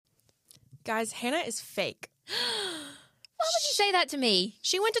Guys, Hannah is fake. Why would you say that to me?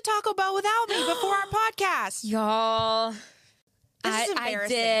 She went to Taco Bell without me before our podcast. Y'all. This is I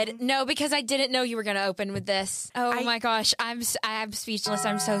embarrassing. did. No, because I didn't know you were going to open with this. Oh my gosh. I'm speechless.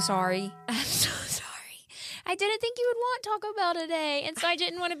 I'm so sorry. I'm so sorry. I didn't think you would want Taco Bell today, and so I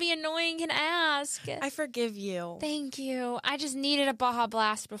didn't want to be annoying and ask. I forgive you. Thank you. I just needed a Baja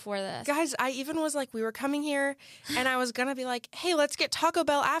Blast before this. Guys, I even was like, we were coming here, and I was going to be like, hey, let's get Taco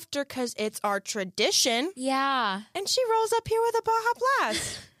Bell after because it's our tradition. Yeah. And she rolls up here with a Baja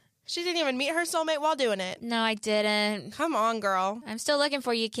Blast. She didn't even meet her soulmate while doing it. No, I didn't. Come on, girl. I'm still looking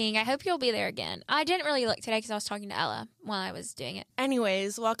for you, King. I hope you'll be there again. I didn't really look today because I was talking to Ella while I was doing it.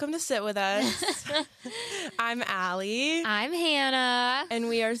 Anyways, welcome to Sit With Us. I'm Allie. I'm Hannah. And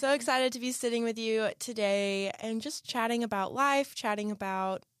we are so excited to be sitting with you today and just chatting about life, chatting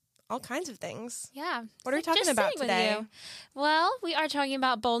about all kinds of things. Yeah. What are we talking Just about sitting with today? you. Well, we are talking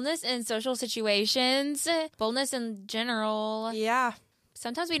about boldness in social situations, boldness in general. Yeah,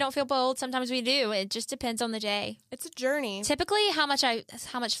 Sometimes we don't feel bold. Sometimes we do. It just depends on the day. it's a journey. Typically, how much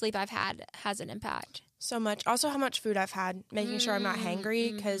sleep I've had has an impact. So much. Also, how much food I've had, making sure I'm not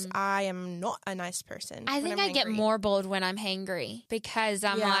hangry because I am not a nice person. I think when I I'm get hangry. more bold when I'm hangry because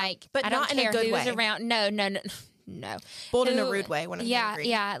I'm Yeah, like, but I don't not in a care good who's way. around. No. bold in a Who- rude way when I'm Yeah, hangry.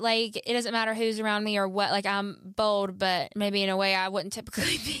 yeah. Like, it doesn't matter who's around me or what. Like, I'm bold, but maybe in a way I wouldn't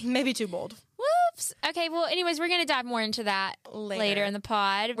typically be. Maybe too bold. Whoops. Okay, well, anyways, we're going to dive more into that later in the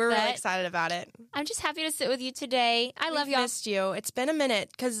pod. We're really but excited about it. I'm just happy to sit with you today. I love We've y'all. missed you. It's been a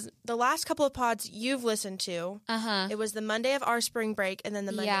minute because the last couple of pods you've listened to, it was the Monday of our spring break and then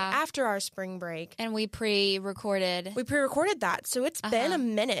the Monday Yeah. after our spring break. And we pre-recorded. We pre-recorded that, so it's been a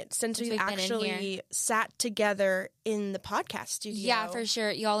minute since Since we've we've been in actually sat together in the podcast studio. Yeah, for sure.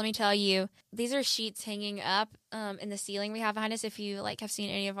 Y'all, let me tell you, these are sheets hanging up in the ceiling we have behind us. If you have seen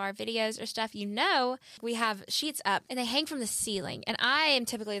any of our videos or stuff, you know we have sheets up and they hang from the ceiling. And I am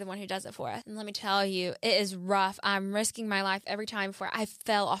typically the one who does it for us. And let me tell you, it is rough. I'm risking my life every time before I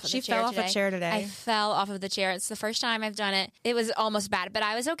fell off of the chair She fell off today. a chair today. I fell off of the chair. It's the first time I've done it. It was almost bad, but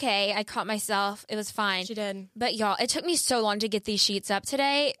I was okay. I caught myself. It was fine. She did. But y'all, it took me so long to get these sheets up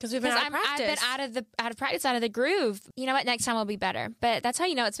today 'Cause we've been out of I've been practice. out of practice, out of the groove. You know what? Next time will be better. But that's how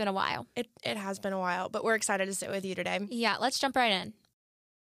you know it's been a while. It has been a while, but we're excited to sit with you today. Yeah, let's jump right in.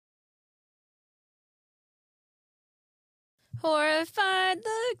 Horrified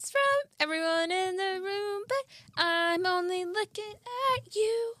looks from everyone in the room, but I'm only looking at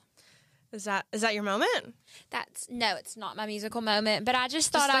you. Is that your moment? No, it's not my musical moment, but I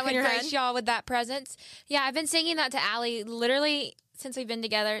just thought stuck I in would your grace head? y'all with that presence. Yeah, I've been singing that to Allie literally since we've been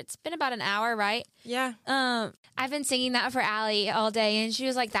together. It's been about an hour, right? Yeah. I've been singing that for Allie all day, and she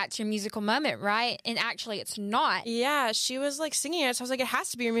was like, "That's your musical moment, right?" And actually, it's not. Yeah, she was like singing it, so I was like, it has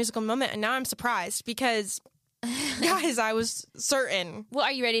to be your musical moment, and now I'm surprised because, guys, I was certain. Well,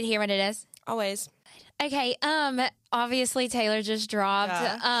 are you ready to hear what it is? Always. Okay. Obviously, Taylor just dropped.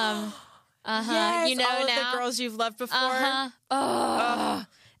 Yeah. You know all of now. the girls you've loved before. I've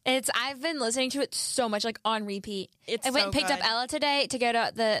been listening to it so much, like on repeat. It's I went so and picked up good. Ella today to go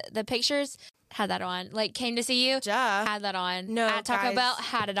to the pictures. Had that on. Like, came to see you. Duh. Had that on. No, At Taco guys. Bell,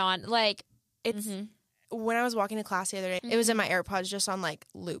 had it on. Like, It's when I was walking to class the other day, it was in my AirPods just on like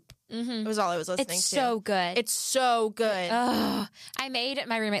loop. It was all I was listening it's to. so good. It's so good. Ugh. I made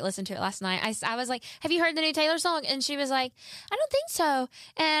my roommate listen to it last night. I was like, "Have you heard the new Taylor song?" And she was like, "I don't think so."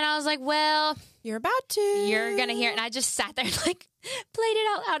 And I was like, "Well, You're about to. you're gonna hear it." And I just sat there and like played it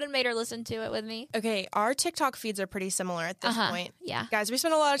out loud and made her listen to it with me. Okay, our TikTok feeds are pretty similar at this point. Yeah. Guys, we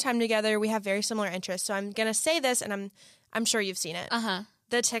spend a lot of time together. We have very similar interests. So I'm gonna say this, and I'm sure you've seen it.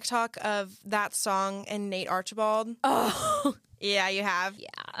 The TikTok of that song and Nate Archibald. Oh, Yeah, you have. yeah.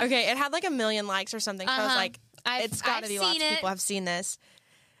 Okay, it had like 1 million likes or something. So I was like, it's got to I've be lots seen of it. people have seen this.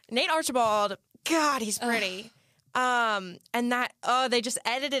 Nate Archibald, God, he's pretty. And that, they just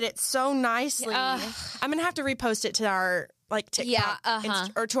edited it so nicely. I'm gonna have to repost it to our like TikTok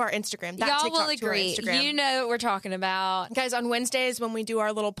or to our Instagram. That Y'all TikTok will to our agree. Instagram. You know what we're talking about. Guys, on Wednesdays when we do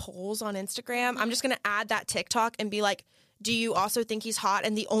our little polls on Instagram, I'm just gonna add that TikTok and be like, do you also think he's hot?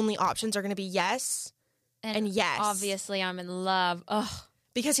 And the only options are gonna be yes and yes. Obviously, I'm in love. Ugh.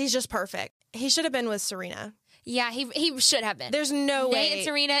 Because he's just perfect. He should have been with Serena. Yeah, he should have been. There's no Nate way. and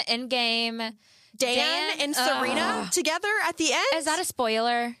Serena in game. Dan and Serena together at the end? Is that a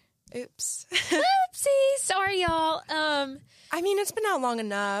spoiler? Oops. Oopsie. Sorry, y'all. I mean, it's been out long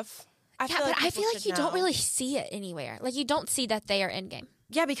enough. I Yeah, feel like but I people feel like should you don't know. really see it anywhere. Like, you don't see that they are in game.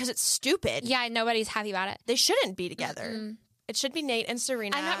 Yeah, because it's stupid. Yeah, nobody's happy about it. They shouldn't be together. It should be Nate and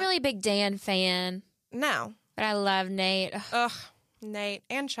Serena. I'm not really a big Dan fan, No. but I love Nate. Ugh. Ugh. Nate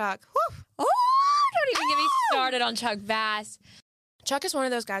and Chuck. Whew. Don't even get me started on Chuck Bass. Chuck is one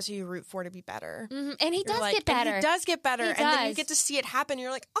of those guys who you root for to be better. Mm-hmm. And he does get better. He does get better. And then you get to see it happen.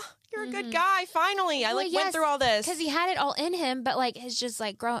 You're like, oh, you're a good guy. Finally. I went through all this. Because he had it all in him, but like his just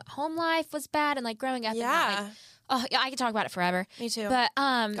like home life was bad and like growing up. Yeah. Oh, yeah, I could talk about it forever. Me too. But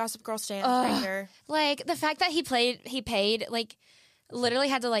Gossip Girl stands right here. Like the fact that he paid like literally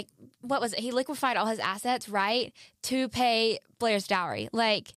had to like what was it? He liquefied all his assets, right, to pay Blair's dowry.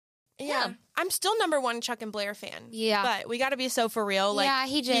 Like yeah. I'm still #1 Chuck and Blair fan. Yeah. But we got to be so for real. Like, yeah,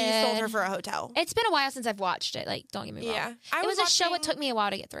 he did. He sold her for a hotel. It's been a while since I've watched it. Like, don't get me wrong. Yeah. It was a show it took me a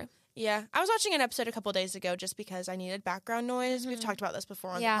while to get through. Yeah. I was watching an episode a couple days ago just because I needed background noise. We've talked about this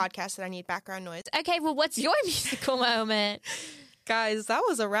before on the podcast that I need background noise. Okay, well, what's your musical moment? Guys, that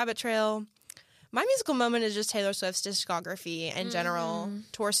was a rabbit trail. My musical moment is just Taylor Swift's discography in general.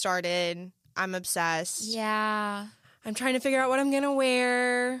 Tour started. I'm obsessed. Yeah. I'm trying to figure out what I'm going to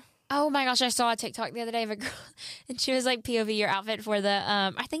wear. Oh my gosh, I saw a TikTok the other day of a girl, and she was like, POV, your outfit for the,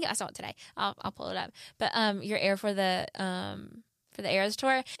 I think I saw it today. I'll pull it up. But your air for the Eras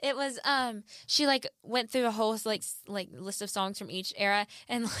tour. It was, she like went through a whole like list of songs from each era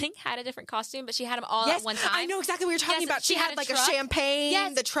and like had a different costume, but she had them all at one time. I know exactly what you're talking about. She had like a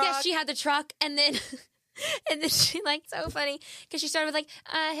champagne, the truck. Yes, she had the truck, and then... And then she like so funny because she started with like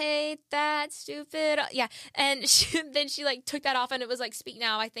I hate that stupid and then she like took that off and it was like Speak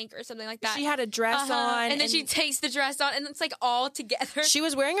Now I think or something like that. She had a dress on and then she takes the dress on and it's like all together. She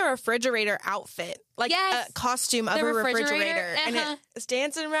was wearing a refrigerator outfit, like a costume of a refrigerator, and it's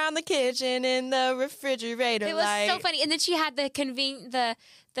dancing around the kitchen in the refrigerator. It was so funny, and then she had the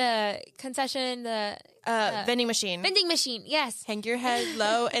concession, vending machine. Vending machine, yes. Hang your head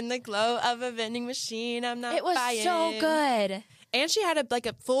low in the glow of a vending machine. I'm not. It was buying. so good. And she had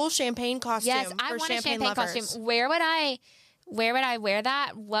a full champagne costume. Yes, I want a champagne lovers. costume. Where would I wear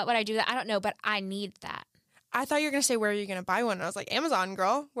that? What would I do that? I don't know, but I need that. I thought you were going to say, where are you going to buy one? And I was like, Amazon,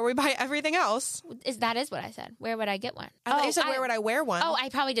 girl, where we buy everything else. That is what I said. Where would I get one? I thought you said, where would I wear one? Oh, I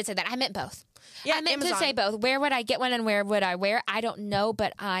probably did say that. I meant both. Yeah, I meant Amazon. to say both. Where would I get one and where would I wear? I don't know,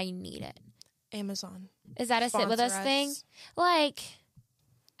 but I need it. Amazon. Is that a sit with us thing? Like,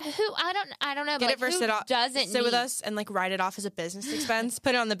 who? I don't know. Get like, it for sit with us and like write it off as a business expense.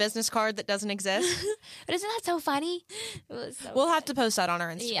 Put it on the business card that doesn't exist. But isn't that so funny? We'll have to post that on our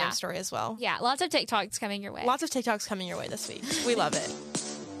Instagram story as well. Yeah, lots of TikToks coming your way. Lots of TikToks coming your way this week. We love it.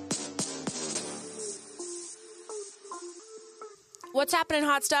 What's happening,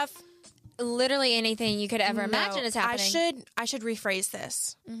 hot stuff? Literally anything you could ever imagine is happening. I should rephrase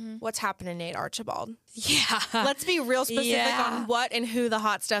this. Mm-hmm. What's happening, Nate Archibald? Yeah. Let's be real specific on what and who the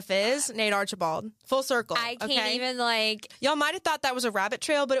hot stuff is. Nate Archibald. Full circle. I can't even like... Y'all might have thought that was a rabbit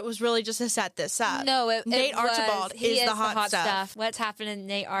trail, but it was really just to set this up. No, Nate Archibald is the hot stuff. What's happening,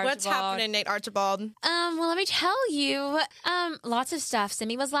 Nate Archibald? What's happening, Nate Archibald? Well, let me tell you. Lots of stuff.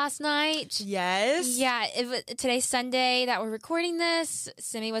 Simi was last night. Yes. Yeah, today's Sunday that we're recording this.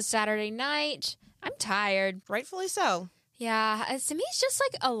 Simi was Saturday night. I'm tired. Rightfully so. Yeah, Simi's just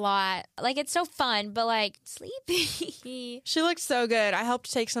like a lot. Like it's so fun, but like sleepy. She looked so good. I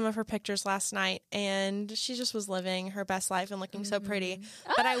helped take some of her pictures last night, and she just was living her best life and looking so pretty.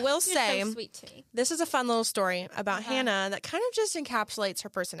 But I will say, so sweet to me. This is a fun little story about Hannah that kind of just encapsulates her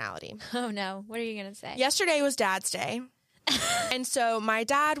personality. Oh no, what are you gonna say? Yesterday was Dad's Day. And so my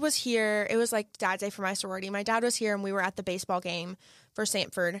dad was here. It was like Dad's Day for my sorority. My dad was here, and we were at the baseball game for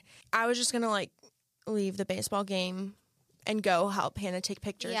Sanford. I was just gonna like leave the baseball game and go help Hannah take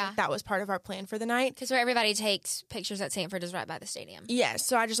pictures. Yeah. Like, that was part of our plan for the night. Because where everybody takes pictures at Sanford is right by the stadium. Yes.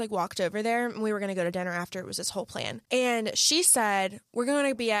 So I just like walked over there, and we were going to go to dinner after. It was this whole plan. And she said, we're going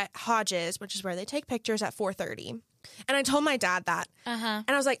to be at Hodges, which is where they take pictures at 4:30. And I told my dad that. And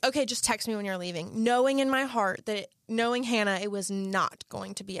I was like, okay, just text me when you're leaving. Knowing in my heart that, knowing Hannah, it was not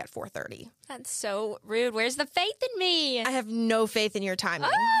going to be at 4:30. That's so rude. Where's the faith in me? I have no faith in your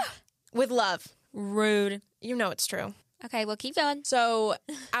timing. With love. Rude. You know it's true. Okay, well, keep going. So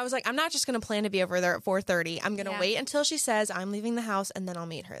I was like, I'm not just going to plan to be over there at 4:30. I'm going to wait until she says I'm leaving the house, and then I'll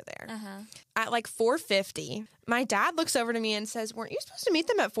meet her there. At like 4:50, my dad looks over to me and says, weren't you supposed to meet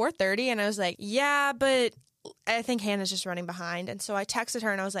them at 4:30? And I was like, yeah, but I think Hannah's just running behind. And so I texted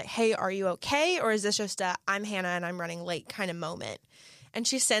her, and I was like, hey, are you okay? Or is this just a I'm Hannah and I'm running late kind of moment? And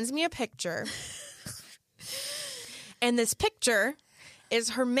she sends me a picture. And this picture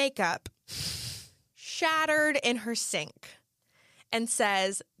is her makeup shattered in her sink, and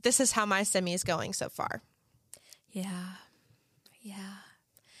says, this is how my Simi is going so far. Yeah.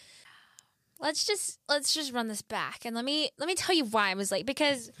 Let's just run this back, and let me tell you why I was late,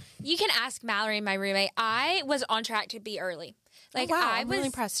 because you can ask Mallory, my roommate. I was on track to be early. Like, oh, wow. I'm really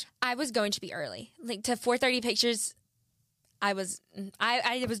impressed. I was going to be early. Like, to 4:30 pictures, I was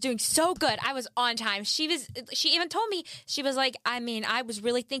doing so good. I was on time. She even told me, she was like, I was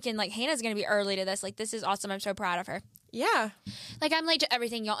really thinking, like, Hannah's going to be early to this. Like, this is awesome. I'm so proud of her. Yeah. Like, I'm late to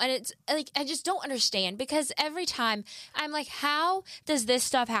everything, y'all. And it's, like, I just don't understand, because every time I'm like, how does this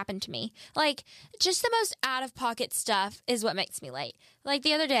stuff happen to me? Like, just the most out-of-pocket stuff is what makes me late. Like,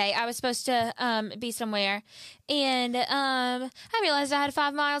 the other day, I was supposed to be somewhere, and I realized I had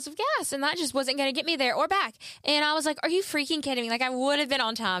 5 miles of gas, and that just wasn't going to get me there or back. And I was like, are you freaking kidding me? Like, I would have been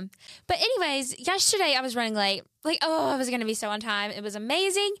on time. But anyways, yesterday, I was running late. Like, I was going to be so on time. It was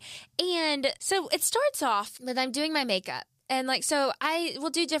amazing. And so it starts off with I'm doing my makeup. And, like, so I will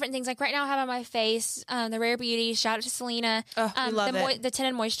do different things. Like, right now I have on my face the Rare Beauty. Shout out to Selena. Oh, we love it. The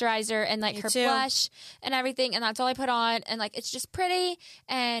tinted moisturizer and, like, Me her too. blush and everything. And that's all I put on. And, like, it's just pretty.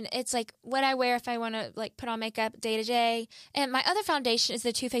 And it's, like, what I wear if I want to, like, put on makeup day to day. And my other foundation is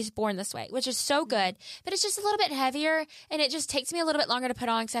the Too Faced Born This Way, which is so good. But it's just a little bit heavier. And it just takes me a little bit longer to put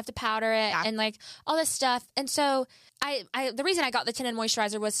on because I have to powder it and, like, all this stuff. And so the reason I got the tinted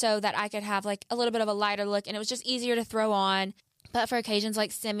moisturizer was so that I could have, like, a little bit of a lighter look. And it was just easier to throw on. But for occasions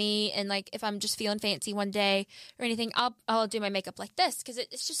like semi, and, like, if I'm just feeling fancy one day or anything, I'll do my makeup like this, because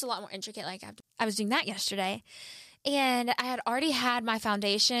it's just a lot more intricate. Like, I was doing that yesterday, and I had already had my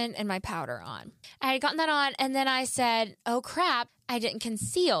foundation and my powder on. I had gotten that on, and then I said, oh crap, I didn't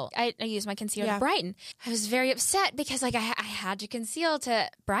conceal. I used my concealer to brighten. I was very upset because, like, I had to conceal to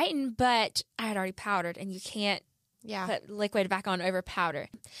brighten, but I had already powdered, and you can't put liquid back on over powder,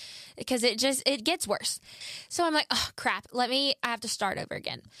 because it gets worse. So I'm like, oh crap, I have to start over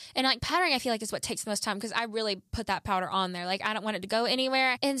again. And, like, powdering, I feel like, is what takes the most time, because I really put that powder on there. Like, I don't want it to go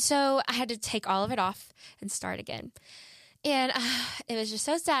anywhere. And so I had to take all of it off and start again. And it was just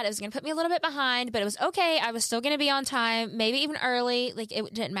so sad. It was going to put me a little bit behind, but it was okay. I was still going to be on time, maybe even early. Like,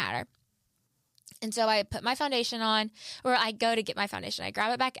 it didn't matter. And so I put my foundation on, or I go to get my foundation. I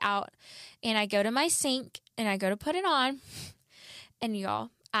grab it back out, and I go to my sink, and I go to put it on. And,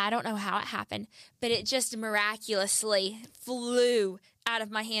 y'all, I don't know how it happened, but it just miraculously flew out of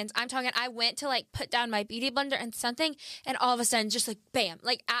my hands. I'm talking, I went to, like, put down my beauty blender and something, and all of a sudden, just, like, bam.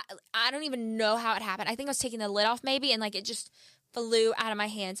 Like, I don't even know how it happened. I think I was taking the lid off maybe, and, like, it just flew out of my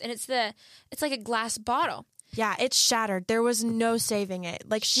hands. And it's like a glass bottle. Yeah, it's shattered. There was no saving it.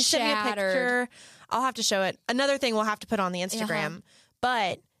 Like, she sent me a picture. I'll have to show it. Another thing we'll have to put on the Instagram.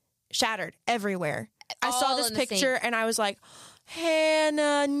 But shattered everywhere. I saw this picture and I was like,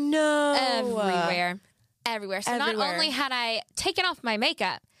 Hannah, no. Everywhere. So not only had I taken off my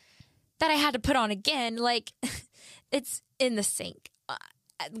makeup that I had to put on again, like, it's in the sink.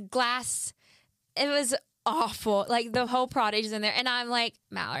 Glass. It was awful. Like, the whole product is in there, and I'm like,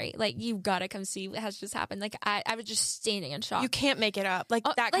 Mallory, like, you've got to come see what has just happened. Like, I was just standing in shock. You can't make it up. Like,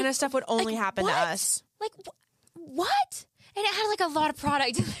 that kind of stuff would only happen to us. Like, what? And it had, like, a lot of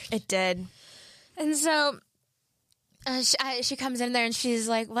product in there. It did. And so she comes in there and she's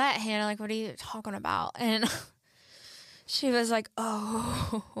like, what, Hannah? Like, what are you talking about? And she was like,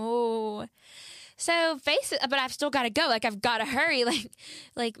 oh. So basically, but I've still got to go. Like, I've got to hurry.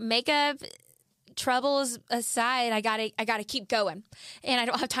 Like makeup troubles aside, I gotta keep going, and I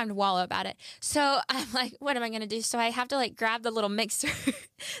don't have time to wallow about it. So I'm like, what am I gonna do? So I have to, like, grab the little mixer that's in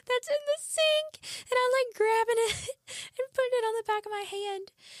the sink, and I'm, like, grabbing it and putting it on the back of my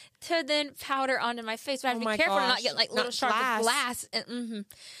hand to then powder onto my face. But I have to be careful to not get, like, little shards of glass. And,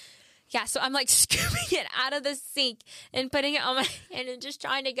 yeah, so I'm, like, scooping it out of the sink and putting it on my hand and just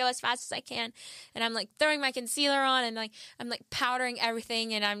trying to go as fast as I can. And I'm, like, throwing my concealer on, and, like, I'm, like, powdering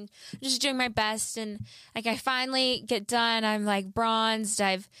everything, and I'm just doing my best. And, like, I finally get done. I'm, like, bronzed.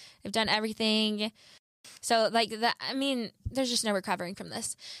 I've done everything. So, like, there's just no recovering from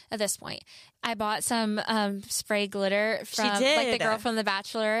this at this point. I bought some spray glitter from, like, the girl from The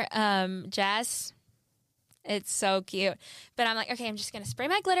Bachelor, Jess. It's so cute. But I'm like, okay, I'm just going to spray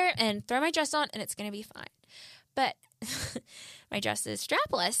my glitter and throw my dress on, and it's going to be fine. But my dress is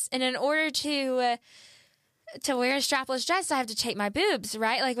strapless. And in order to wear a strapless dress, I have to tape my boobs,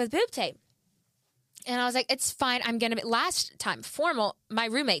 right? Like, with boob tape. And I was like, it's fine. I'm going to be... Last time, formal, my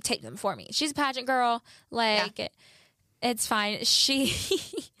roommate taped them for me. She's a pageant girl. Like, It's fine. She...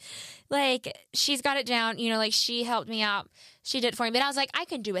 Like, she's got it down, you know, like, she helped me out. She did it for me. But I was like, I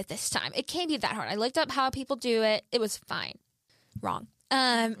can do it this time. It can't be that hard. I looked up how people do it. It was fine. Wrong.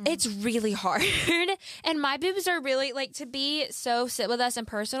 It's really hard. And my boobs are really, like, to be so sit with us and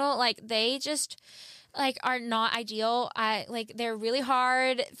personal, like, they just, like, are not ideal. They're really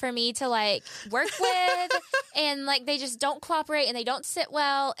hard for me to, like, work with, and, like, they just don't cooperate, and they don't sit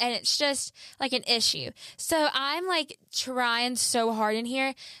well, and it's just, like, an issue. So I'm, like, trying so hard in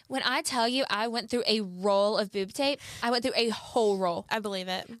here. When I tell you I went through a roll of boob tape, I went through a whole roll. I believe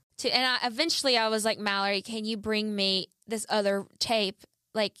it. Eventually I was like, Mallory, can you bring me this other tape?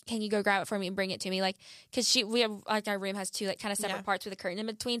 Like, can you go grab it for me and bring it to me? Like, because we have, like, our room has two, like, kind of separate parts with a curtain in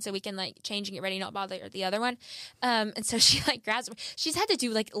between, so we can, like, change and get ready, not bother the other one. And so she, like, grabs me. She's had to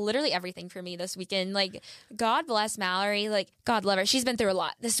do, like, literally everything for me this weekend. Like, God bless Mallory. Like, God love her. She's been through a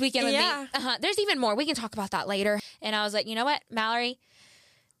lot this weekend with me. There's even more. We can talk about that later. And I was like, you know what, Mallory?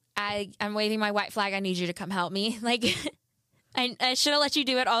 I'm waving my white flag. I need you to come help me. Like, I should have let you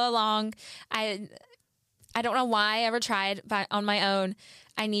do it all along. I don't know why I ever tried on my own.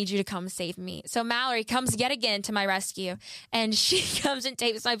 I need you to come save me. So Mallory comes yet again to my rescue, and she comes and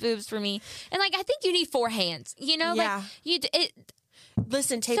tapes my boobs for me. And, like, I think you need 4 hands, you know? Yeah. Like,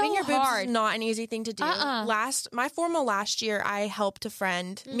 Listen, taping your boobs is not an easy thing to do. My formal last year, I helped a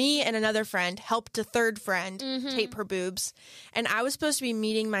friend, me and another friend, helped a third friend tape her boobs. And I was supposed to be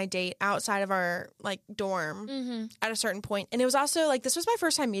meeting my date outside of our, like, dorm at a certain point. And it was also, like, this was my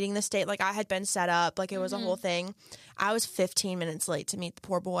first time meeting this date. Like, I had been set up. Like, it was a whole thing. I was 15 minutes late to meet the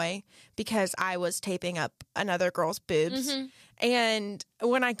poor boy because I was taping up another girl's boobs. And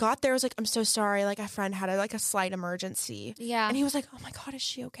when I got there, I was like, I'm so sorry. Like, a friend had a slight emergency. Yeah. And he was like, oh my God, is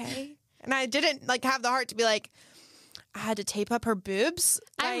she okay? And I didn't, like, have the heart to be like, I had to tape up her boobs.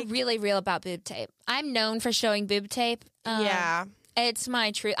 I'm really real about boob tape. I'm known for showing boob tape. Yeah. It's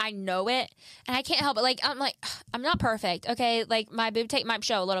my truth. I know it, and I can't help it. Like, I'm not perfect, okay? Like, my boob tape might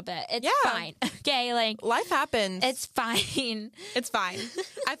show a little bit. It's fine, okay? Like, life happens. It's fine. It's fine.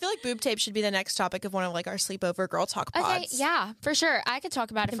 I feel like boob tape should be the next topic of one of, like, our sleepover girl talk pods. Okay, yeah, for sure. I could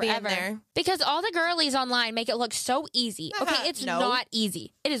talk about it forever. Because all the girlies online make it look so easy. Okay, it's not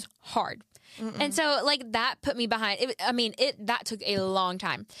easy. It is hard. And so, like, that put me behind. That took a long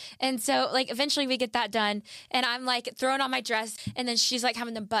time. And so, like, eventually we get that done, and I'm, like, throwing on my dress, and then she's, like,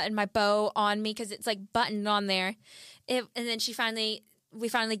 having to button my bow on me because it's, like, buttoned on there. And then we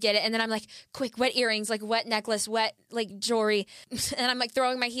finally get it, and then I'm like, quick, wet earrings, like, wet necklace, wet, like, jewelry, and I'm, like,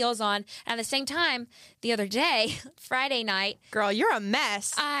 throwing my heels on. And at the same time, the other day, Friday night. Girl, you're a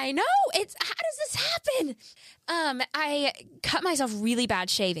mess. I know. How does this happen? I cut myself really bad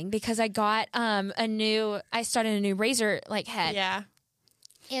shaving because I got I started a new razor, like, head. Yeah.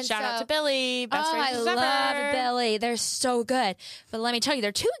 And Shout out to Billy. Best razors ever. I love Billy. They're so good. But let me tell you,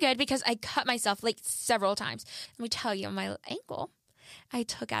 they're too good because I cut myself, like, several times. Let me tell you, on my ankle, I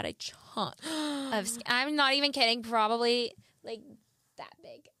took out a chunk of skin. I'm not even kidding. Probably, like, that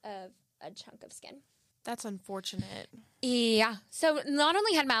big of a chunk of skin. That's unfortunate. Yeah. So not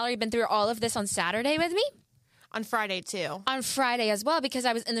only had Mallory been through all of this on Saturday with me, on Friday too. On Friday as well, because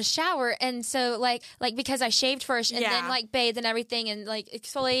I was in the shower, and so like because I shaved first and then, like, bathed and everything and, like,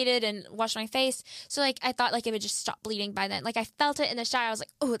 exfoliated and washed my face. So, like, I thought, like, it would just stop bleeding by then. Like, I felt it in the shower. I was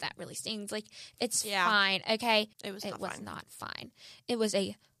like, oh, that really stings. Like, it's fine, okay? It was not fine. It was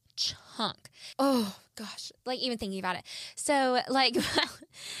a chunk. Oh gosh, like, even thinking about it. So, like,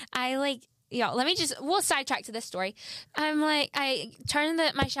 we'll sidetrack to this story. I'm like, I turned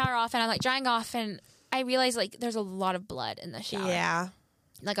my shower off, and I'm, like, drying off, and I realized, like, there's a lot of blood in the shower. Yeah.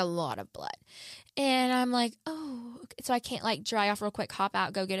 Like, a lot of blood. And I'm like, oh, so I can't, like, dry off real quick, hop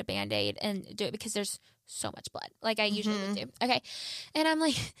out, go get a Band-Aid and do it because there's so much blood, like I usually would do. Okay. And I'm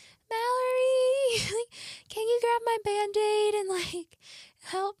like, Mallory, like, can you grab my Band-Aid and, like,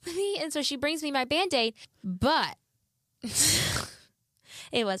 help me? And so she brings me my Band-Aid, but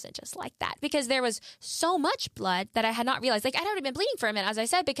it wasn't just like that because there was so much blood that I had not realized. Like, I'd already been bleeding for a minute, as I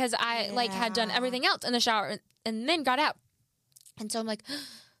said, because I like had done everything else in the shower and then got out. And so I'm like, oh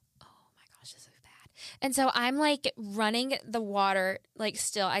my gosh, this is bad. And so I'm, like, running the water, like,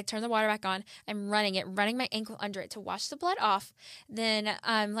 still. I turn the water back on. I'm running my ankle under it to wash the blood off. Then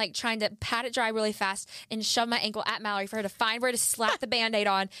I'm, like, trying to pat it dry really fast and shove my ankle at Mallory for her to find where to slap the Band-Aid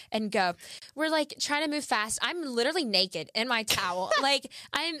on and go. We're, like, trying to move fast. I'm literally naked in my towel. Like,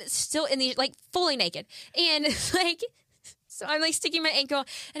 I'm still in the, like, fully naked. And, like, so I'm, like, sticking my ankle,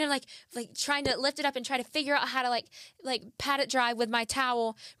 and I'm, like trying to lift it up and try to figure out how to, like pat it dry with my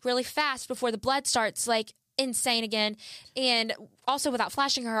towel really fast before the blood starts, like, insane again, and also without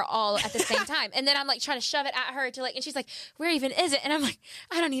flashing her all at the same time. And then I'm, like, trying to shove it at her to, like, and she's like, where even is it? And I'm like,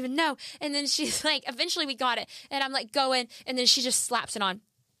 I don't even know. And then she's like, eventually we got it, and I'm, like, going, and then she just slaps it on.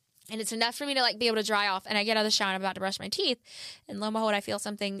 And it's enough for me to like be able to dry off. And I get out of the shower and I'm about to brush my teeth. And lo and behold, I feel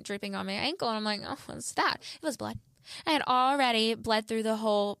something dripping on my ankle. And I'm like, oh, what's that? It was blood. I had already bled through the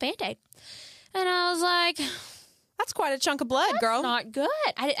whole Band-Aid. And I was like, that's quite a chunk of blood, girl. Not good.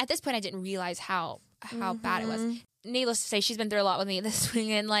 At this point, I didn't realize how bad it was. Needless to say, she's been through a lot with me this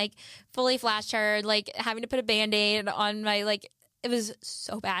weekend, like fully flashed her, like having to put a Band-Aid on my, like, it was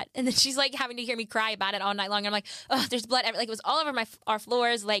so bad. And then she's like having to hear me cry about it all night long. And I'm like, oh, there's blood. Like, it was all over our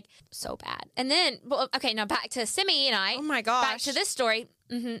floors, like so bad. And then, okay, now back to Simi and I. Oh my gosh. Back to this story.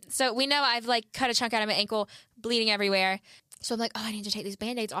 So we know I've like cut a chunk out of my ankle, bleeding everywhere. So I'm like, oh, I need to take these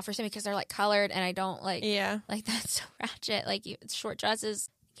Band-Aids off for Simi because they're like colored and I don't like, like that's so ratchet. Like short dresses.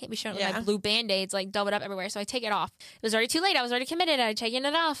 Can't be showing my blue Band-Aids like doubled up everywhere. So I take it off. It was already too late. I was already committed. I taken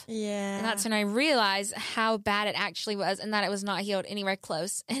it off. Yeah. And that's when I realized how bad it actually was and that it was not healed anywhere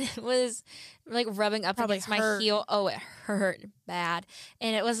close. And it was like rubbing up against my heel. Oh, it hurt bad.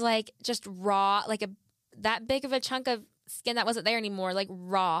 And it was like just raw, like that big of a chunk of skin that wasn't there anymore, like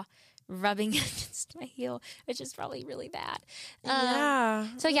raw, rubbing against my heel, which is probably really bad.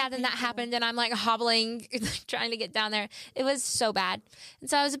 So yeah, then that happened and I'm like hobbling, trying to get down there. It was so bad. And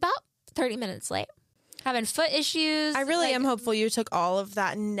so I was about 30 minutes late, having foot issues. I really am hopeful you took all of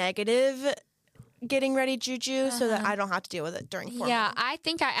that negative getting ready juju so that I don't have to deal with it during formal. Yeah, I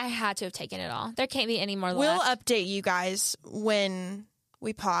think I had to have taken it all. There can't be any more left. We'll update you guys when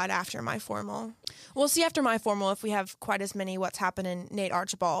we pod after my formal. We'll see after my formal if we have quite as many what's happening Nate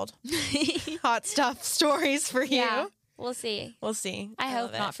Archibald hot stuff stories for you. Yeah, we'll see. We'll see. I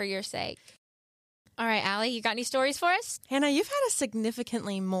hope not for your sake. All right, Allie, you got any stories for us? Hannah, you've had a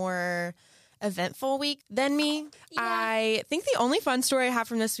significantly more eventful week than me. Yeah. I think the only fun story I have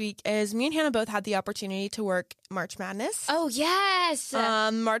from this week is me and Hannah both had the opportunity to work March Madness. Oh, yes.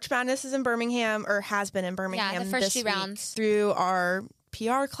 March Madness is in Birmingham, or has been in Birmingham. Yeah, the first 2 rounds. Through our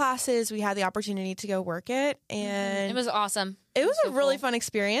PR classes, we had the opportunity to go work it, and it was awesome. It was a really fun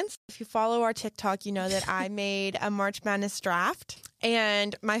experience. If you follow our TikTok, you know that I made a March Madness draft,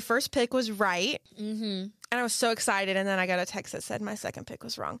 and my first pick was right. And I was so excited, and then I got a text that said my second pick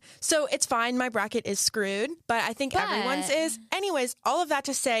was wrong. So it's fine. My bracket is screwed, but I think everyone's is. Anyways, all of that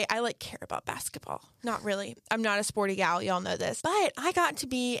to say, I care about basketball. Not really. I'm not a sporty gal. Y'all know this. But I got to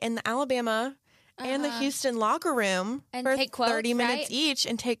be in the Alabama and the Houston locker room and for take quotes, 30 minutes each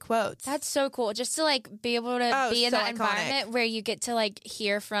and take quotes. That's so cool. Just to be able to be in that environment where you get to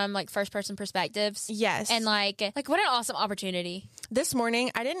hear from first person perspectives. Yes. And what an awesome opportunity. This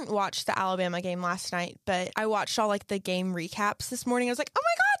morning, I didn't watch the Alabama game last night, but I watched all the game recaps this morning. I was like, oh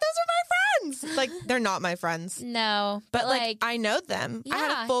my God, those are my friends. They're not my friends. No. But I know them. Yeah, I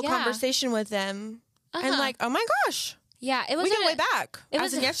had a full conversation with them. And oh my gosh. Yeah, it was. We go way back. It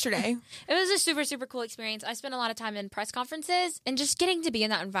was yesterday. It was a super, super cool experience. I spent a lot of time in press conferences and just getting to be in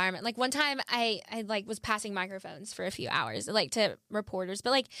that environment. One time, I was passing microphones for a few hours, to reporters.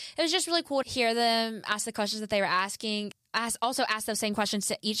 But it was just really cool to hear them ask the questions that they were asking. Also asked those same questions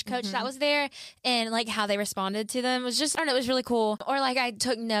to each coach that was there, and how they responded to them. It was just, I don't know, it was really cool. Or I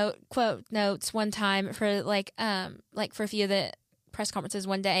took quote notes one time for for a few of the press conferences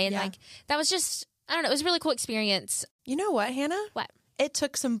one day, and that was just, I don't know, it was a really cool experience. You know what, Hannah? What? It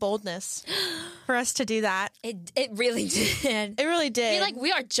took some boldness for us to do that. It really did. It really did. I mean,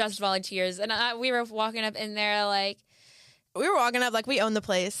 we are just volunteers, and we were walking up in there we were walking up like we own the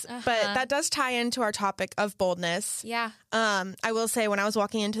place. But that does tie into our topic of boldness. Yeah. I will say, when I was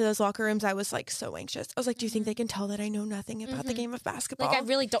walking into those locker rooms, I was so anxious. I was like, do you think they can tell that I know nothing about the game of basketball? I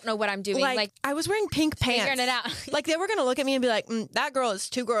really don't know what I'm doing. I was wearing pink pants. Figuring it out. They were going to look at me and be like, that girl is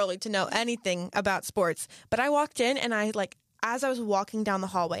too girly to know anything about sports. But I walked in and as I was walking down the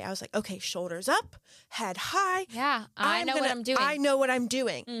hallway, I was like, okay, shoulders up, head high. Yeah, I know what I'm doing. I know what I'm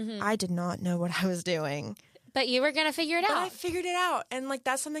doing. I did not know what I was doing. But you were going to figure it out. I figured it out. And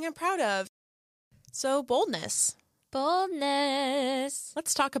that's something I'm proud of. So boldness. Boldness.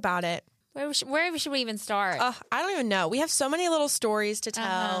 Let's talk about it. Where should we even start? I don't even know. We have so many little stories to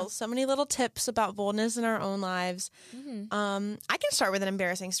tell, so many little tips about boldness in our own lives. I can start with an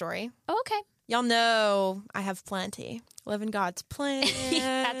embarrassing story. Oh, okay. Y'all know I have plenty. Live in God's plan.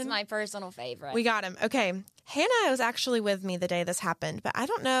 That's my personal favorite. We got him. Okay. Hannah was actually with me the day this happened, but I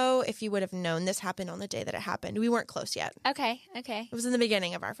don't know if you would have known this happened on the day that it happened. We weren't close yet. Okay. It was in the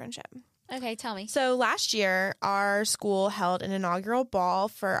beginning of our friendship. Okay, tell me. So last year, our school held an inaugural ball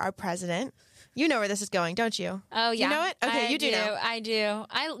for our president, You know where this is going, don't you? Oh, yeah. You know it? Okay, you do know. I do.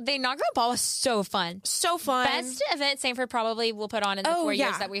 The inaugural ball was so fun. So fun. Best event Sanford probably will put on in the 4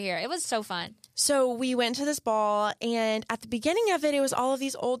 years that we're here. It was so fun. So we went to this ball, and at the beginning of it, it was all of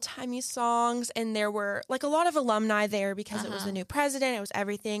these old-timey songs, and there were, like, a lot of alumni there because it was the new president. It was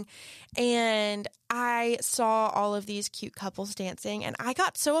everything. And I saw all of these cute couples dancing, and I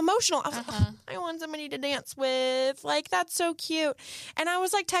got so emotional. I was like, oh, I want somebody to dance with. Like, that's so cute. And I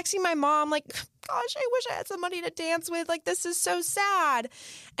was, like, texting my mom, like, gosh, I wish I had somebody to dance with. Like, this is so sad.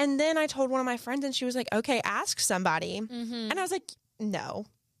 And then I told one of my friends, and she was like, okay, ask somebody. And I was like, no.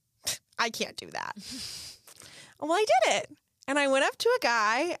 I can't do that. Well, I did it. And I went up to a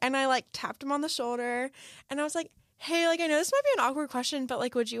guy and I like tapped him on the shoulder and I was like, hey, like I know this might be an awkward question, but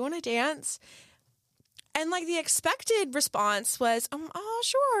like, would you want to dance? And like the expected response was, oh,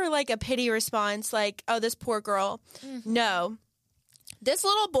 sure. Like a pity response, like, oh, this poor girl. No. This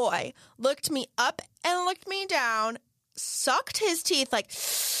little boy looked me up and looked me down, sucked his teeth, like,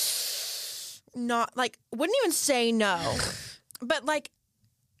 not like, wouldn't even say no, but like,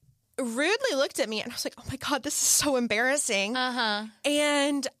 rudely looked at me and I was like, oh my God, this is so embarrassing.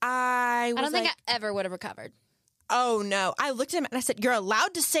 And I don't think I ever would have recovered. Oh no. I looked at him and I said, you're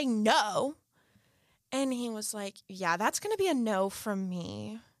allowed to say no. And he was like, yeah, that's going to be a no from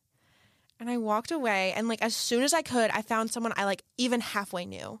me. And I walked away and like as soon as I could, I found someone I like even halfway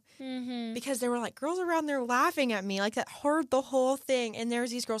knew. Because there were like girls around there laughing at me like that heard the whole thing. And there's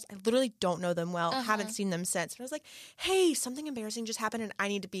these girls, I literally don't know them well, haven't seen them since. But I was like, hey, something embarrassing just happened and I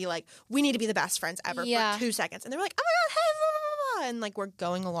need to be like, we need to be the best friends ever for 2 seconds. And they were like, oh my God, hey, blah, blah, blah. And like we're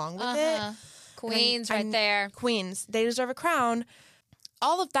going along with it. Queens right there. Queens. They deserve a crown.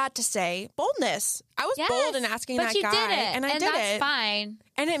 All of that to say, boldness. I was bold in asking that guy. But you did it. And I did that's fine.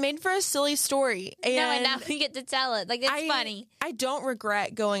 And it made for a silly story. And now we get to tell it. Like, it's funny. I don't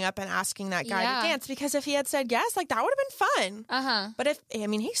regret going up and asking that guy to dance because if he had said yes, like, that would have been fun. But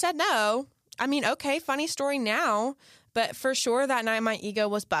he said no. I mean, okay, funny story now. But for sure that night my ego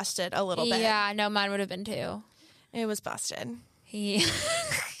was busted a little bit. Yeah, no, mine would have been too. It was busted. Yeah.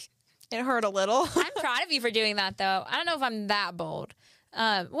 It hurt a little. I'm proud of you for doing that, though. I don't know if I'm that bold.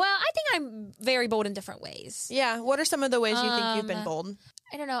 Well, I think I'm very bold in different ways. Yeah. What are some of the ways you think you've been bold?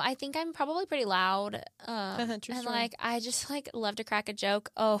 I don't know. I think I'm probably pretty loud. And like, I just like love to crack a joke.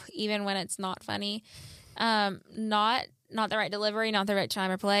 Oh, even when it's not funny. Not the right delivery, not the right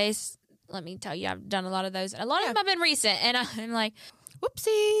time or place. Let me tell you, I've done a lot of those. And a lot of them have been recent. And I'm like,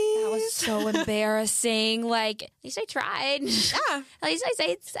 whoopsie. That was so embarrassing. Like, at least I tried. Yeah. At least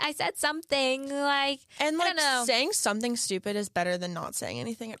I said something. Like, and like saying something stupid is better than not saying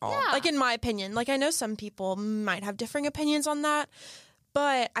anything at all. Yeah. Like in my opinion. Like I know some people might have differing opinions on that.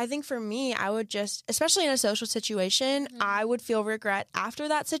 But I think for me, I would just, especially in a social situation, I would feel regret after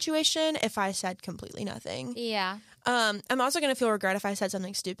that situation if I said completely nothing. Yeah. I'm also going to feel regret if I said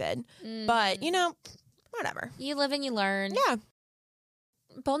something stupid. But, you know, whatever. You live and you learn. Yeah.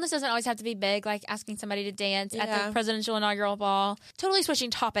 Boldness doesn't always have to be big, like asking somebody to dance at the presidential inaugural ball. Totally switching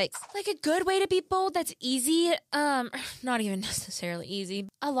topics. Like a good way to be bold that's easy, not even necessarily easy.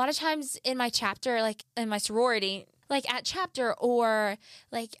 A lot of times in my chapter, like in my sorority, like at chapter or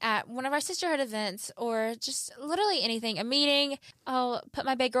like at one of our sisterhood events or just literally anything, a meeting, I'll put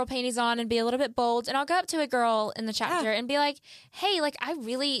my big girl panties on and be a little bit bold and I'll go up to a girl in the chapter and be like, hey, like I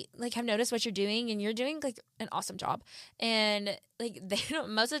really like have noticed what you're doing and you're doing like an awesome job. And like they don't,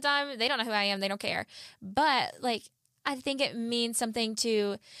 most of the time they don't know who I am. They don't care. But like, I think it means something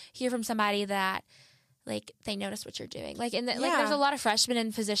to hear from somebody that like they notice what you're doing. Like like there's a lot of freshmen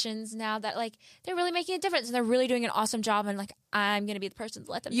in positions now that like they're really making a difference and they're really doing an awesome job and like I'm going to be the person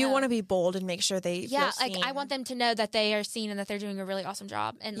to let them know. You want to be bold and make sure they feel seen. Like I want them to know that they are seen and that they're doing a really awesome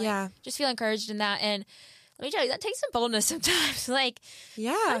job and like just feel encouraged in that. And let me tell you, that takes some boldness sometimes. Like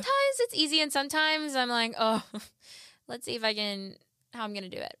sometimes it's easy and sometimes I'm like, oh, let's see if I can how I'm going to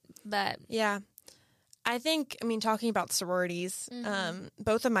do it. But I think, I mean, talking about sororities,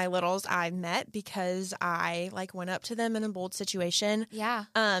 both of my littles I met because I like went up to them in a bold situation. Yeah.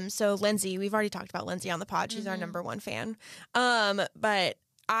 So Lindsay, we've already talked about Lindsay on the pod. She's our number one fan. But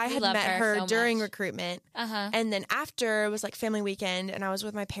I had met her so during recruitment. And then after it was like family weekend and I was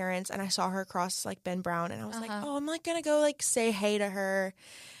with my parents and I saw her across like Ben Brown and I was like, oh, I'm like going to go like say hey to her.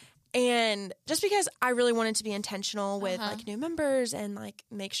 And just because I really wanted to be intentional with like new members and like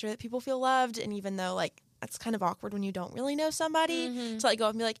make sure that people feel loved. And even though like that's kind of awkward when you don't really know somebody to like go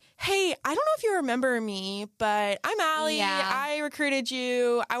up and be like, hey, I don't know if you remember me, but I'm Allie. I recruited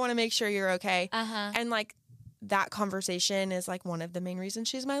you. I want to make sure you're okay. And like that conversation is like one of the main reasons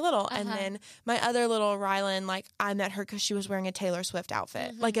she's my little. And then my other little, Rylan, like I met her because she was wearing a Taylor Swift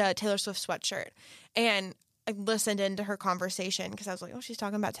outfit, like a Taylor Swift sweatshirt. And I listened into her conversation because I was like, oh, she's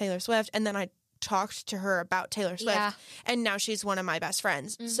talking about Taylor Swift. And then I talked to her about Taylor Swift. Yeah. And now she's one of my best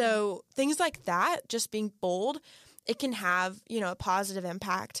friends. So things like that, just being bold, it can have, you know, a positive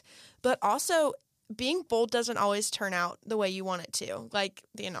impact. But also being bold doesn't always turn out the way you want it to, like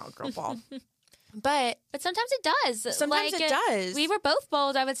the inaugural ball. But sometimes it does. Sometimes it does. We were both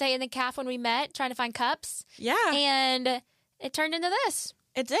bold, I would say, in the calf when we met, trying to find cups. Yeah. And it turned into this.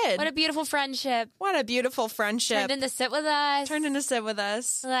 It did. What a beautiful friendship. What a beautiful friendship. Turned into sit with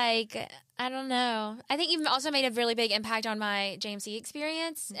us. Like, I don't know. I think you've also made a really big impact on my JMC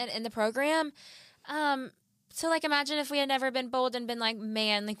experience and in the program. So, like, imagine if we had never been bold and been like,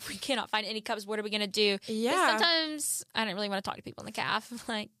 man, like, we cannot find any cups. What are we going to do? Yeah. Sometimes I don't really want to talk to people in the calf.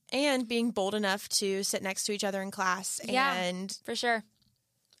 And being bold enough to sit next to each other in class. Yeah, for sure.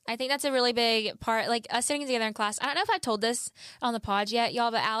 I think that's a really big part, like us sitting together in class. I don't know if I told this on the pod yet,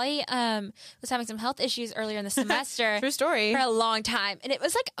 y'all, but Allie was having some health issues earlier in the semester. True story. For a long time. And it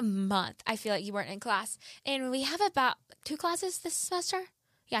was like a month, I feel like you weren't in class. And we have about 2 classes this semester.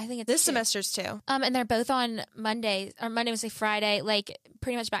 Yeah, I think it's this 2. semester's 2. And they're both on Monday, Wednesday, Friday, like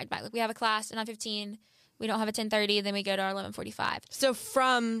pretty much back to back. Like we have a class at 9:15. We don't have a 10:30. Then we go to our 11:45. So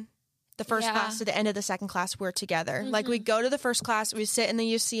from the first class to the end of the second class, we're together. Like we go to the first class, we sit in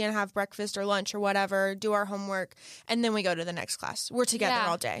the UC and have breakfast or lunch or whatever, do our homework, and then we go to the next class. We're together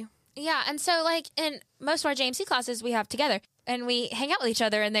all day. Yeah, and so like in most of our JMC classes, we have together, and we hang out with each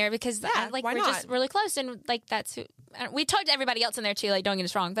other in there because like we're just really close, and like that's who. We talk to everybody else in there too, like don't get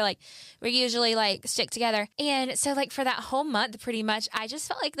us wrong, but like we usually like stick together. And so like for that whole month pretty much I just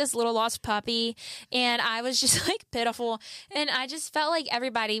felt like this little lost puppy, and I was just like pitiful, and I just felt like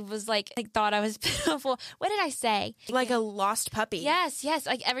everybody was like thought I was pitiful. What did I say? Like a lost puppy. Yes,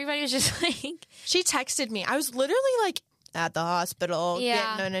 like everybody was just like. She texted me. I was literally like at the hospital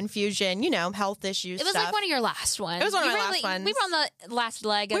getting an infusion, you know, health issues. It was stuff. like one of your last ones. It was one of my last ones. We were on the last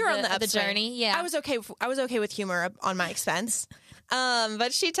leg of the journey. Yeah, I was okay with humor on my expense.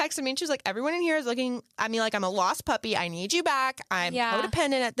 But she texted me and she was like, everyone in here is looking at me like I'm a lost puppy. I need you back. I'm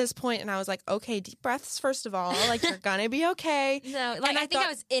codependent at this point. And I was like, okay, deep breaths first of all. Like, you're gonna be okay. No, like I think I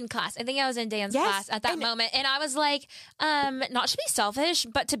was in class. I think I was in Dan's class at that moment. And I was like, not to be selfish,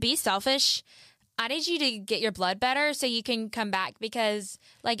 but to be selfish, I need you to get your blood better so you can come back, because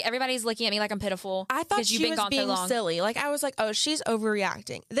like everybody's looking at me like I'm pitiful. I thought she was being silly. Like I was like, oh, she's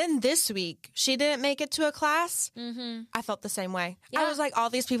overreacting. Then this week she didn't make it to a class. I felt the same way. I was like, all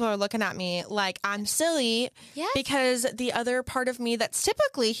these people are looking at me like I'm silly because the other part of me that's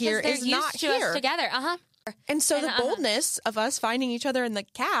typically here is not here. Us together. And so the boldness of us finding each other in the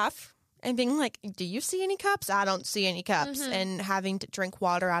calf and being like, do you see any cups? I don't see any cups. And having to drink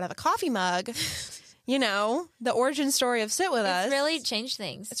water out of a coffee mug. You know, the origin story of Sit With Us. It's really changed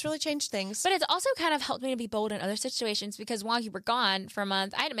things. But it's also kind of helped me to be bold in other situations, because while you were gone for a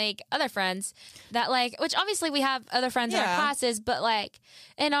month, I had to make other friends that like, which obviously we have other friends in our classes, but like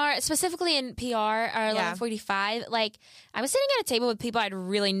specifically in PR, our 11:45, like I was sitting at a table with people I'd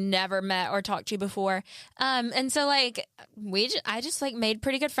really never met or talked to before. And so like I just like made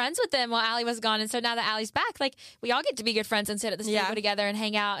pretty good friends with them while Allie was gone. And so now that Allie's back, like we all get to be good friends and sit at the table together and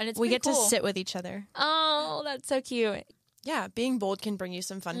hang out. And we get to sit with each other. Oh, that's so cute. Yeah, being bold can bring you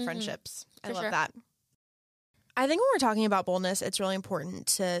some fun friendships. I love that. I think when we're talking about boldness, it's really important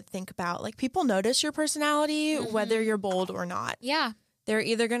to think about, like, people notice your personality, whether you're bold or not. Yeah. They're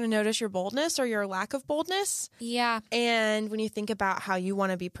either going to notice your boldness or your lack of boldness. Yeah. And when you think about how you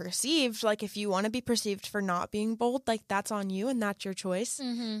want to be perceived, like if you want to be perceived for not being bold, like that's on you and that's your choice.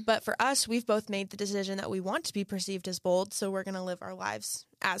 But for us, we've both made the decision that we want to be perceived as bold. So we're going to live our lives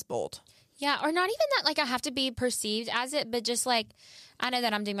as bold. Yeah, or not even that, like, I have to be perceived as it, but just, like, I know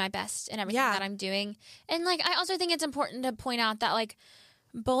that I'm doing my best in everything that I'm doing. And, like, I also think it's important to point out that, like,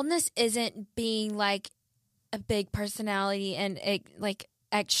 boldness isn't being, like, a big personality and, like,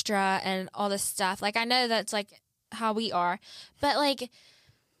 extra and all this stuff. Like, I know that's, like, how we are. But, like,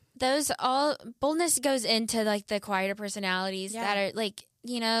 boldness goes into, like, the quieter personalities that are, like,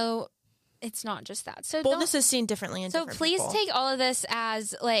 you know, it's not just that. So boldness is seen differently in different people. So please take all of this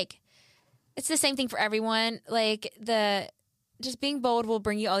as, like, it's the same thing for everyone. Like, just being bold will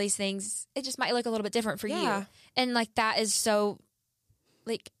bring you all these things. It just might look a little bit different for you. And, like, that is so,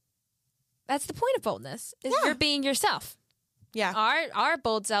 like, that's the point of boldness, is you're being yourself. Yeah. Our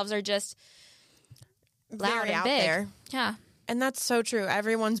bold selves are just loud very and out big. there. Yeah. And that's so true.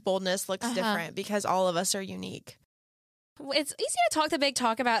 Everyone's boldness looks different because all of us are unique. it's easy to talk the big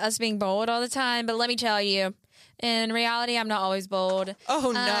talk about us being bold all the time, but let me tell you, in reality, I'm not always bold.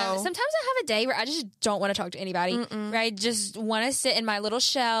 Oh, no. Sometimes I have a day where I just don't want to talk to anybody. Where I just want to sit in my little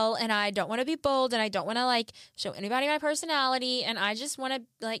shell, and I don't want to be bold, and I don't want to, like, show anybody my personality, and I just want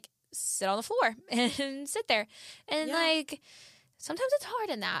to, like, sit on the floor and sit there. And, like, sometimes it's hard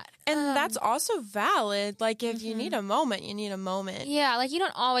in that. And that's also valid. Like, if you need a moment, you need a moment. Yeah, like, you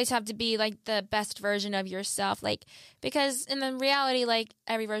don't always have to be, like, the best version of yourself. Like, because in the reality, like,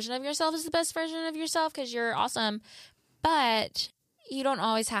 every version of yourself is the best version of yourself because you're awesome. But you don't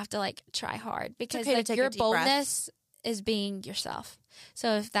always have to, like, try hard. Because, like, your boldness is being yourself.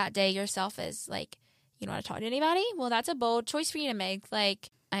 So if that day yourself is, like, you don't want to talk to anybody, well, that's a bold choice for you to make. Like,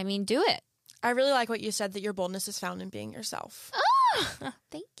 I mean, do it. I really like what you said, that your boldness is found in being yourself. Oh,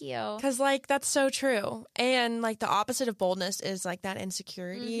 thank you. Because, like, that's so true. And, like, the opposite of boldness is, like, that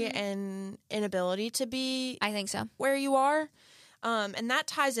insecurity and inability to be, I think so, where you are. And that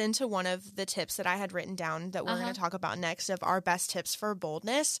ties into one of the tips that I had written down that we're going to talk about next, of our best tips for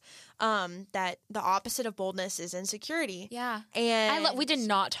boldness. That the opposite of boldness is insecurity. Yeah. And we did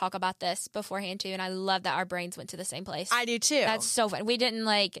not talk about this beforehand too, and I love that our brains went to the same place. I do too. That's so fun. We didn't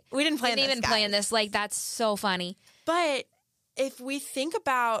even plan this. Like, that's so funny. But if we think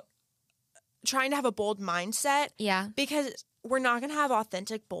about trying to have a bold mindset, because we're not going to have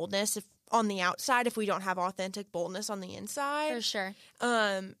authentic boldness on the outside if we don't have authentic boldness on the inside. For sure.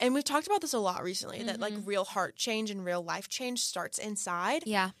 And we've talked about this a lot recently, that, like, real heart change and real life change starts inside.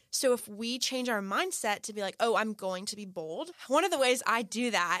 Yeah. So if we change our mindset to be like, oh, I'm going to be bold. One of the ways I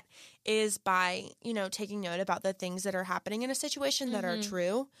do that is by, taking note about the things that are happening in a situation that are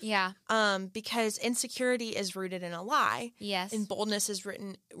true. Yeah. Because insecurity is rooted in a lie. Yes. And boldness is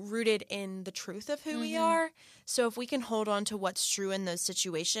rooted in the truth of who we are. So if we can hold on to what's true in those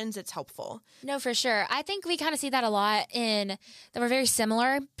situations, it's helpful. No, for sure. I think we kind of see that a lot that we're very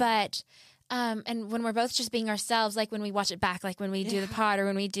similar, but and when we're both just being ourselves, like when we watch it back, like when we do the pod, or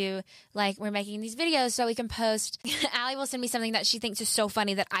when we do, like, we're making these videos so we can post. Allie will send me something that she thinks is so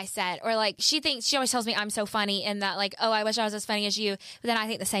funny that I said, or, like, she always tells me I'm so funny, and that, like, oh, I wish I was as funny as you, but then I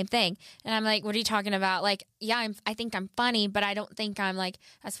think the same thing, and I'm like, what are you talking about? Like, yeah, I think I'm funny, but I don't think I'm, like,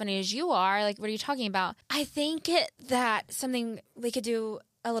 as funny as you are. Like, what are you talking about? I think that something we could do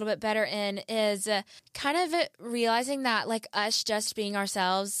a little bit better in is kind of realizing that, like, us just being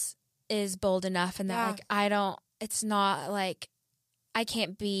ourselves is bold enough, and that, like, it's not, like, I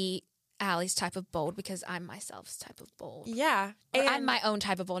can't be Allie's type of bold because I'm myself's type of bold. Yeah. Or I'm my own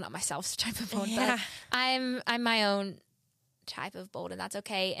type of bold, not myself's type of bold, but I'm my own type of bold, and that's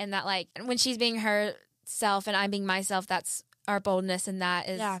okay. And that, like, when she's being herself and I'm being myself, that's our boldness, and that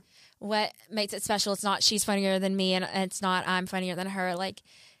is what makes it special. It's not she's funnier than me, and it's not I'm funnier than her. Like,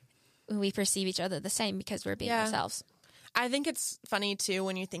 we perceive each other the same because we're being ourselves. I think it's funny, too,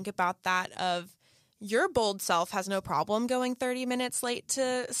 when you think about that, of your bold self has no problem going 30 minutes late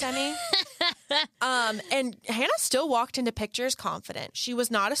to semi. And Hannah still walked into pictures confident. She was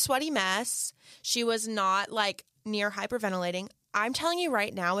not a sweaty mess. She was not, like, near hyperventilating. I'm telling you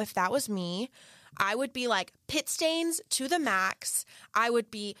right now, if that was me, I would be, like, pit stains to the max. I would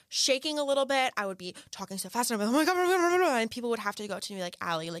be shaking a little bit. I would be talking so fast. And I'm like, oh my God. And people would have to go to me like,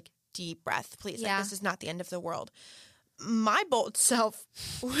 Allie, like, deep breath, please. Like, this is not the end of the world. My bold self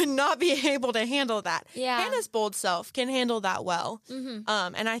would not be able to handle that. Yeah. Hannah's bold self can handle that well.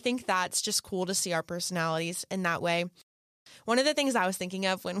 And I think that's just cool to see our personalities in that way. One of the things I was thinking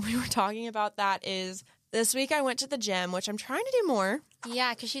of when we were talking about that is this week I went to the gym, which I'm trying to do more.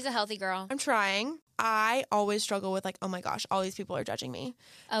 Yeah, because she's a healthy girl. I'm trying. I always struggle with, like, oh my gosh, all these people are judging me.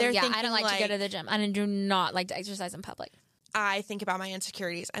 Oh, I don't like to go to the gym. I do not like to exercise in public. I think about my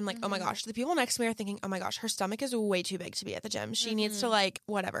insecurities. I'm like, oh my gosh, the people next to me are thinking, oh my gosh, her stomach is way too big to be at the gym. She needs to, like,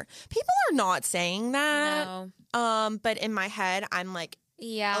 whatever. People are not saying that. No. But in my head, I'm like,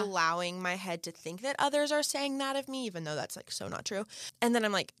 allowing my head to think that others are saying that of me, even though that's, like, so not true. And then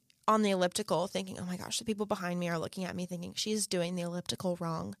I'm like on the elliptical thinking, oh my gosh, the people behind me are looking at me thinking she's doing the elliptical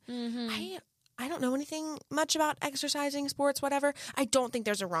wrong. I don't know anything much about exercising, sports, whatever. I don't think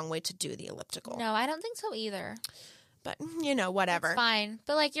there's a wrong way to do the elliptical. No, I don't think so either. But, whatever. It's fine.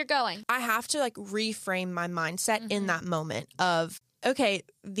 But, like, you're going. I have to, like, reframe my mindset in that moment of, okay,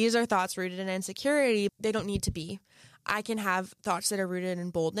 these are thoughts rooted in insecurity. They don't need to be. I can have thoughts that are rooted in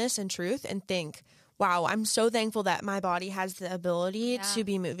boldness and truth and think, wow, I'm so thankful that my body has the ability to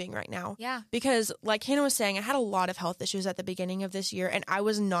be moving right now. Yeah. Because like Hannah was saying, I had a lot of health issues at the beginning of this year and I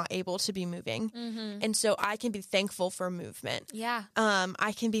was not able to be moving. Mm-hmm. And so I can be thankful for movement. Yeah.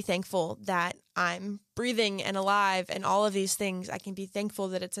 I can be thankful that I'm breathing and alive and all of these things. I can be thankful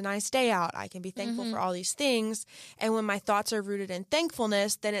that it's a nice day out. I can be thankful for all these things. And when my thoughts are rooted in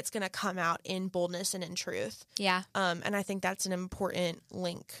thankfulness, then it's going to come out in boldness and in truth. Yeah. And I think that's an important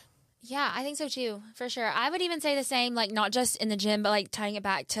link. Yeah, I think so too, for sure. I would even say the same, like not just in the gym, but like tying it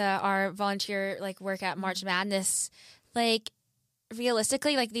back to our volunteer like work at March Madness. Like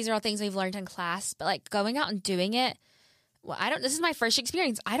realistically, like these are all things we've learned in class, but like going out and doing it, well, this is my first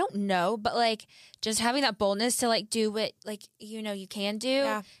experience. I don't know, but like just having that boldness to like do what like you can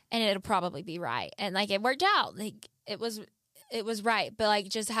do, and it'll probably be right. And like it worked out. Like it was right, but like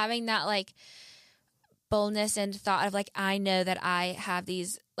just having that like boldness and thought of like I know that I have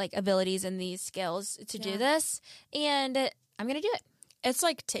these like abilities and these skills to do this, and I'm gonna do it. It's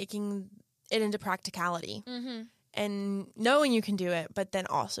like taking it into practicality and knowing you can do it, but then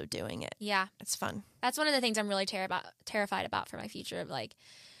also doing it. Yeah, it's fun. That's one of the things I'm really terrified about for my future. Of like,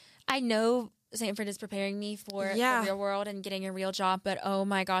 I know Sanford is preparing me for the real world and getting a real job, but oh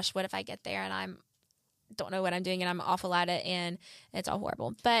my gosh, what if I get there and don't know what I'm doing and I'm awful at it and it's all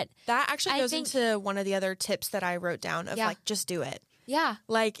horrible. But that actually goes into one of the other tips that I wrote down of like, just do it. Yeah.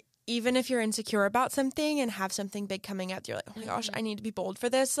 Like, even if you're insecure about something and have something big coming up, you're like, oh my gosh, I need to be bold for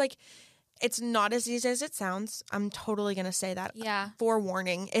this. Like, it's not as easy as it sounds. I'm totally going to say that. Yeah.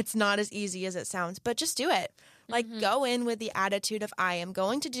 Forewarning. It's not as easy as it sounds, but just do it. Like, go in with the attitude of, I am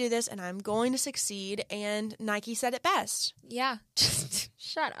going to do this and I'm going to succeed. And Nike said it best. Yeah.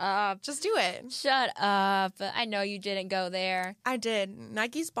 Shut up. Just do it. Shut up. I know you didn't go there. I did.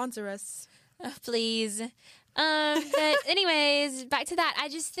 Nike sponsor us. Please. But anyways, back to that. I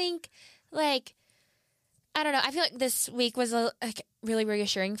just think, like, I don't know. I feel like this week was like really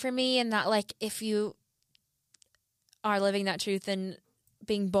reassuring for me, and that like if you are living that truth and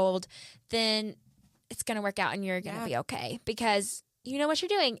being bold, then it's gonna work out and you're gonna be okay because you know what you're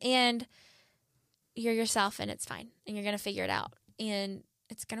doing and you're yourself and it's fine and you're gonna figure it out and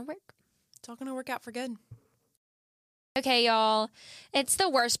it's gonna work. It's all gonna work out for good. Okay, y'all. It's the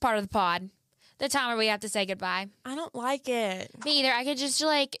worst part of the pod. The time where we have to say goodbye. I don't like it. Me either. I could just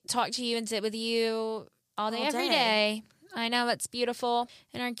like talk to you and sit with you all day, every day. I know, it's beautiful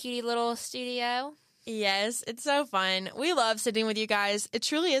in our cutie little studio. Yes, it's so fun. We love sitting with you guys. It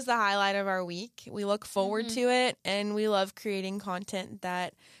truly is the highlight of our week. We look forward to it, and we love creating content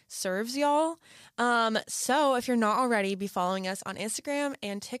that serves y'all. So if you're not already, be following us on Instagram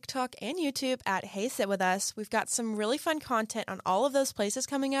and TikTok and YouTube at Hey Sit With Us. We've got some really fun content on all of those places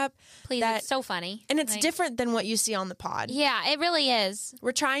coming up. Please, it's so funny. And it's different than what you see on the pod. Yeah, it really is.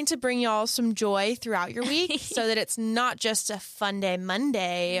 We're trying to bring y'all some joy throughout your week so that it's not just a fun day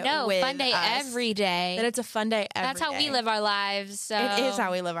Monday. No, with fun day us, every day. that it's a fun day every day. That's how we live our lives. So. It is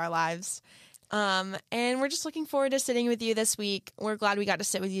how we live our lives. And we're just looking forward to sitting with you this week. We're glad we got to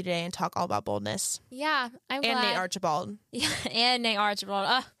sit with you today and talk all about boldness. Yeah, I'm glad. And Nate Archibald. Yeah, and Nate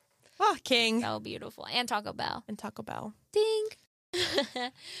Archibald. Oh, king. So beautiful. And Taco Bell. And Taco Bell. Ding.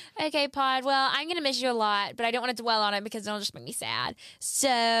 Okay, pod. Well, I'm going to miss you a lot, but I don't want to dwell on it because it'll just make me sad. So,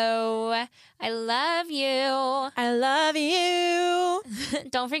 I love you. I love you.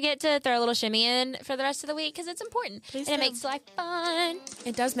 Don't forget to throw a little shimmy in for the rest of the week because it's important. Please and it makes life fun.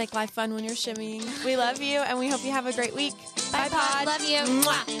 It does make life fun when you're shimmying. We love you, and we hope you have a great week. Bye, pod. Love you.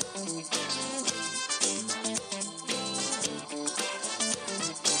 Mwah.